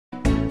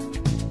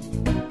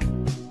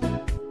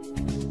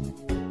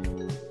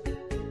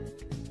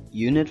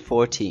Unit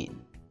 14,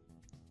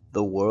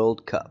 The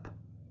World Cup.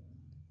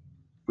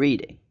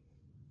 Reading.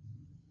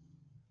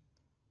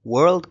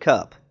 World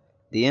Cup,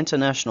 the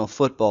international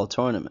football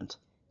tournament,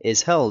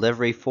 is held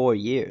every 4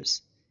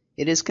 years.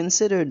 It is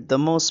considered the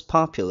most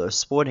popular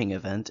sporting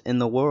event in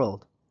the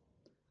world.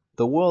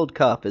 The World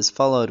Cup is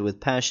followed with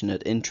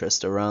passionate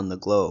interest around the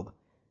globe.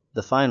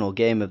 The final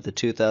game of the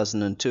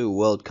 2002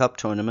 World Cup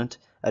tournament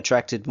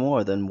attracted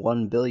more than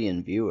 1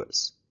 billion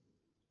viewers.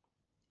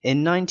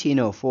 In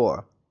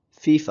 1904,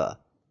 FIFA,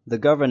 the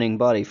governing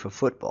body for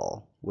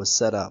football, was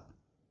set up.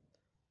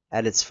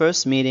 At its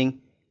first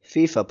meeting,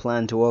 FIFA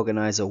planned to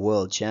organize a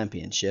world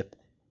championship,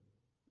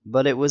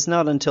 but it was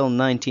not until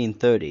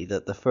 1930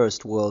 that the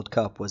first World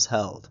Cup was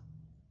held.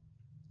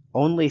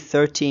 Only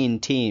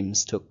 13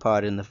 teams took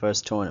part in the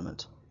first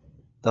tournament.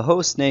 The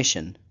host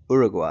nation,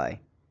 Uruguay,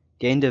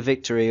 gained a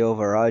victory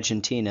over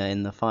Argentina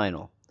in the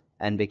final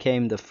and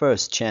became the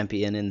first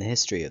champion in the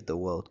history of the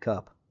World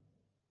Cup.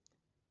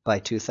 By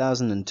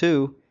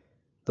 2002,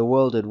 the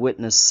world had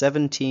witnessed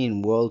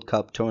 17 World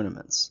Cup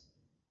tournaments.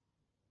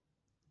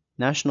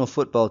 National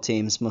football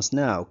teams must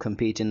now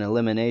compete in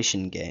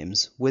elimination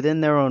games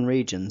within their own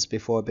regions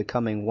before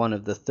becoming one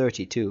of the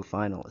 32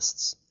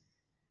 finalists.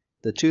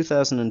 The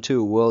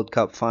 2002 World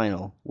Cup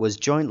final was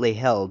jointly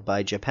held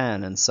by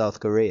Japan and South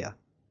Korea.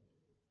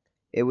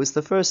 It was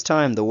the first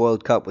time the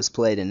World Cup was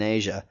played in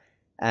Asia,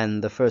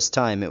 and the first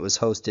time it was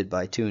hosted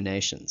by 2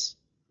 nations.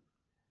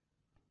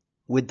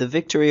 With the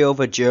victory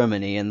over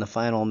Germany in the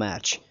final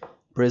match,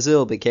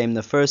 Brazil became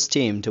the first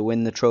team to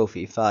win the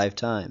trophy 5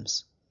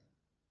 times.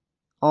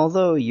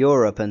 Although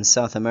Europe and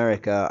South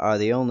America are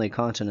the only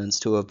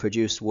continents to have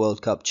produced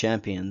World Cup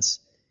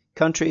champions,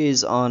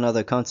 countries on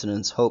other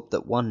continents hope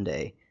that one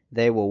day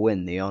they will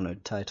win the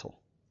honored title.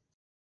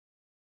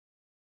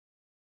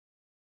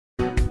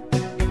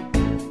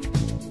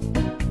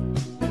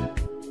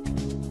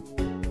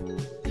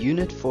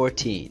 Unit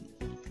 14,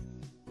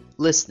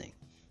 Listening.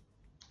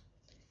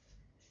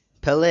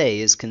 Pelé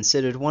is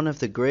considered one of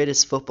the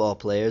greatest football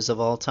players of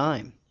all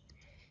time.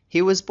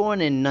 He was born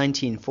in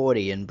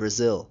 1940 in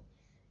Brazil.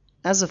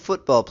 As a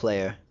football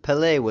player,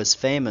 Pelé was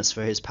famous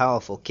for his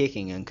powerful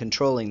kicking and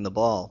controlling the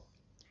ball.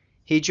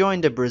 He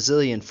joined a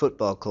Brazilian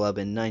football club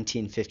in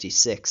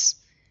 1956,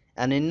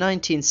 and in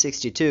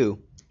 1962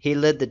 he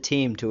led the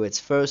team to its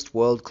first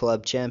World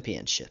Club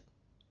Championship.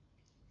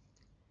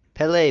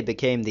 Pelé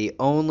became the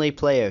only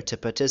player to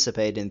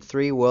participate in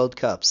 3 World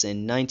Cups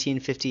in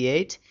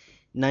 1958,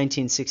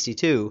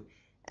 1962,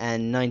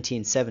 and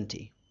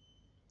 1970.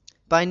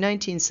 By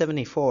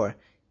 1974,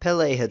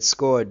 Pelé had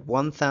scored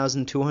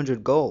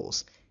 1,200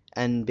 goals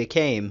and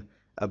became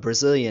a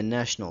Brazilian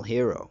national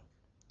hero.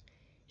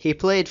 He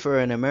played for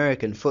an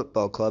American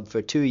football club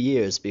for 2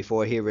 years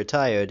before he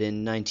retired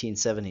in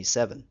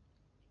 1977.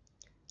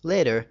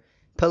 Later,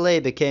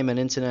 Pelé became an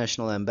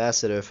international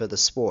ambassador for the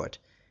sport,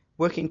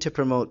 working to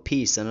promote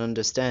peace and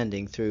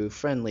understanding through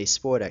friendly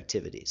sport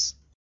activities.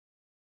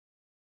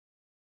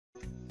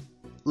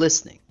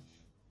 Listening.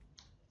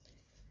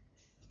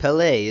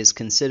 Pelé is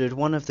considered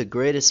one of the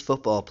greatest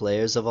football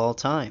players of all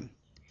time.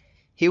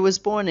 He was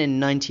born in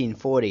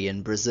 1940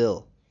 in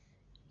Brazil.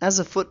 As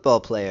a football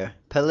player,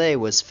 Pelé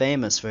was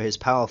famous for his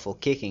powerful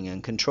kicking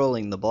and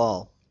controlling the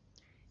ball.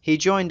 He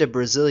joined a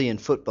Brazilian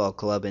football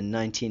club in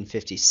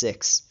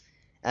 1956,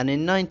 and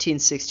in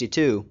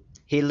 1962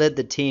 he led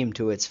the team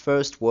to its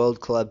first World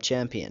Club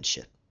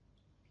Championship.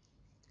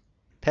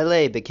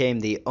 Pelé became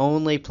the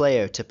only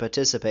player to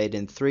participate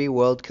in 3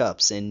 World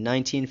Cups in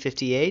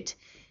 1958,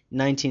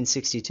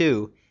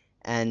 1962,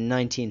 and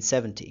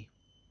 1970.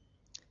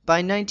 By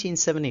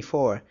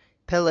 1974,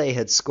 Pelé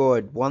had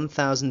scored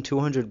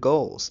 1,200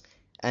 goals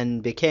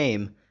and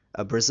became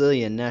a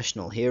Brazilian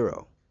national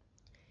hero.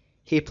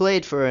 He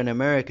played for an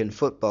American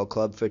football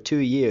club for 2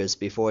 years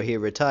before he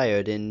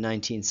retired in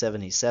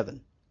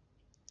 1977.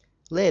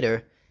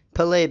 Later,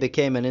 Pelé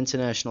became an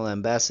international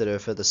ambassador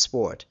for the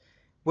sport,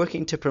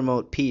 working to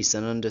promote peace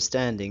and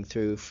understanding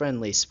through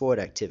friendly sport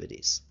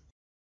activities.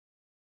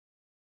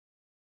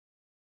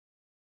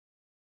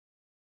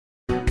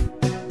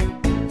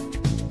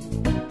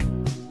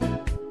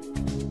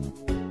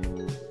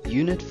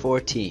 Unit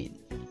 14,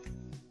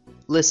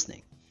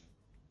 Listening.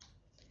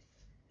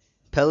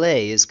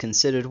 Pelé is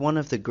considered one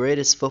of the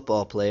greatest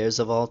football players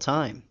of all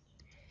time.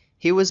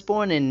 He was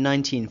born in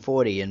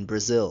 1940 in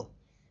Brazil.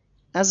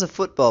 As a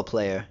football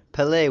player,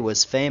 Pelé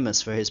was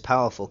famous for his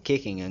powerful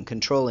kicking and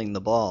controlling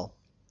the ball.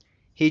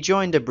 He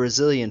joined a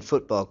Brazilian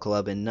football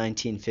club in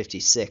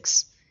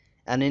 1956,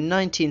 and in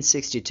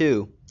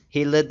 1962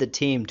 he led the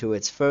team to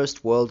its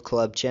first World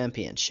Club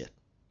Championship.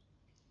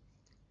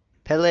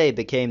 Pelé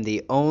became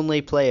the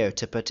only player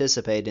to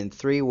participate in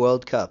 3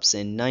 World Cups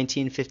in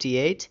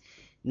 1958,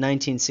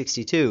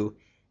 1962,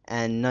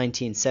 and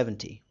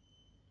 1970.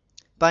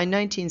 By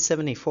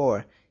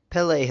 1974,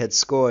 Pelé had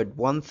scored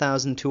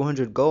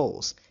 1,200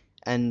 goals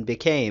and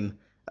became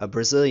a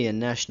Brazilian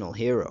national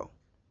hero.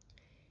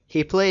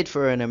 He played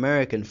for an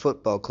American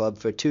football club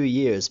for 2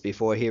 years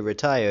before he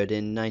retired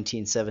in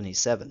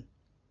 1977.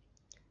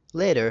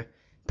 Later,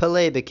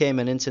 Pelé became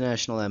an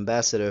international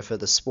ambassador for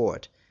the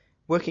sport,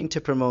 working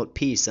to promote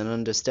peace and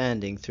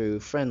understanding through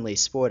friendly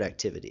sport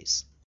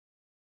activities.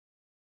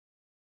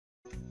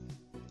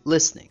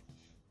 Listening.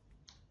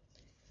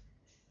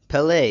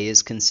 Pelé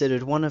is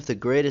considered one of the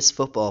greatest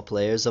football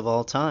players of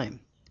all time.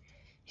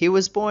 He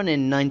was born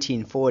in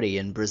 1940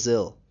 in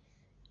Brazil.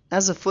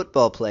 As a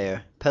football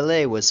player,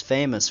 Pelé was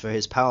famous for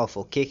his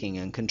powerful kicking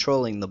and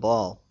controlling the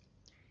ball.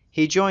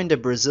 He joined a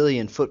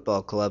Brazilian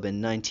football club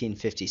in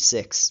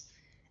 1956,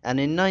 and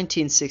in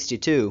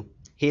 1962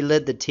 he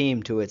led the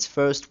team to its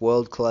first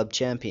World Club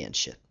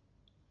Championship.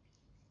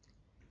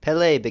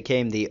 Pelé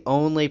became the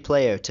only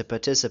player to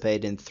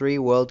participate in 3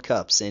 World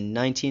Cups in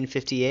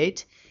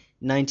 1958,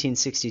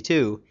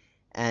 1962,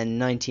 and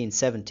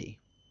 1970.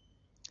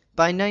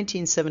 By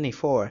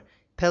 1974,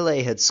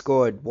 Pelé had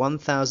scored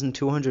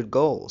 1,200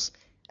 goals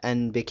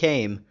and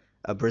became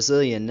a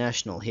Brazilian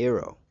national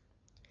hero.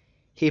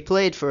 He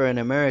played for an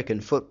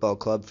American football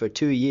club for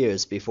 2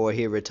 years before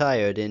he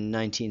retired in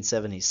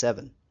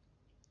 1977.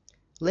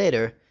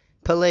 Later,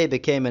 Pelé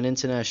became an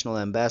international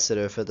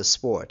ambassador for the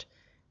sport,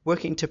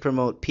 working to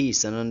promote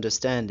peace and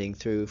understanding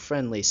through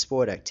friendly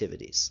sport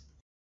activities.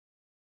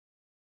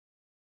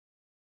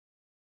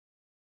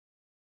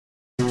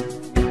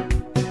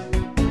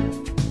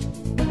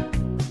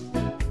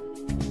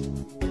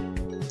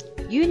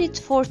 Unit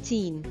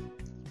 14.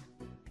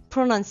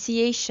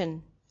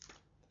 Pronunciation.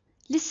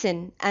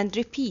 Listen and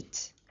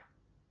repeat.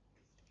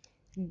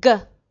 G.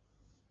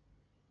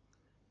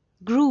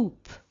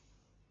 Group.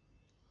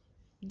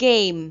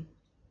 Game.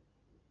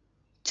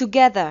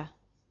 Together.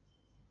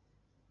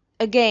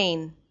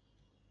 Again.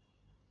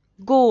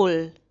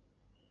 Goal.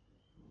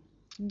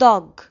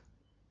 Dog.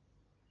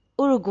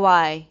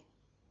 Uruguay.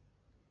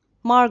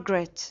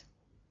 Margaret.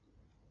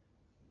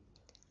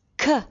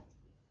 K.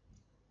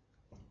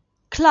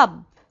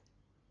 Club.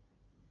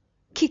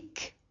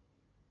 Kick.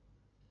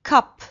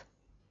 Cup.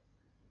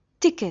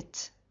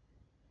 Ticket.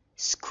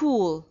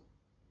 School.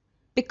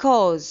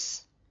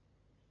 Because.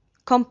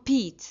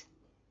 Compete.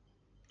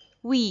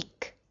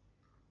 Week.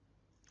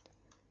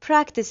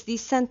 Practice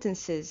these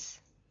sentences.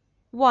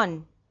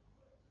 1.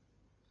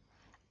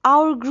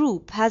 Our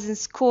group hasn't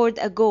scored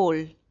a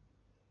goal.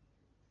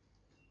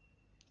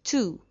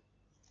 2.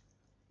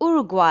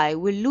 Uruguay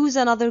will lose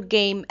another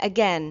game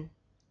again.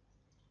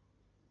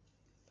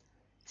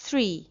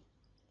 3.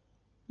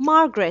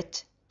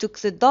 Margaret took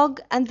the dog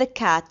and the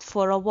cat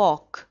for a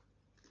walk.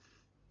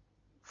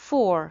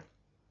 4.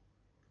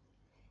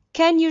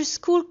 Can your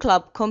school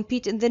club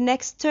compete in the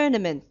next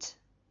tournament?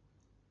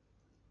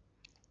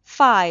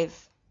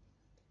 5.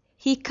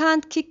 He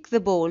can't kick the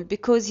ball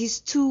because he's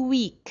too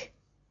weak.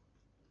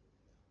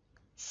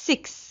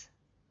 6.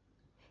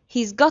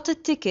 He's got a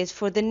ticket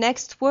for the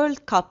next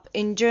World Cup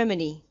in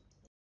Germany.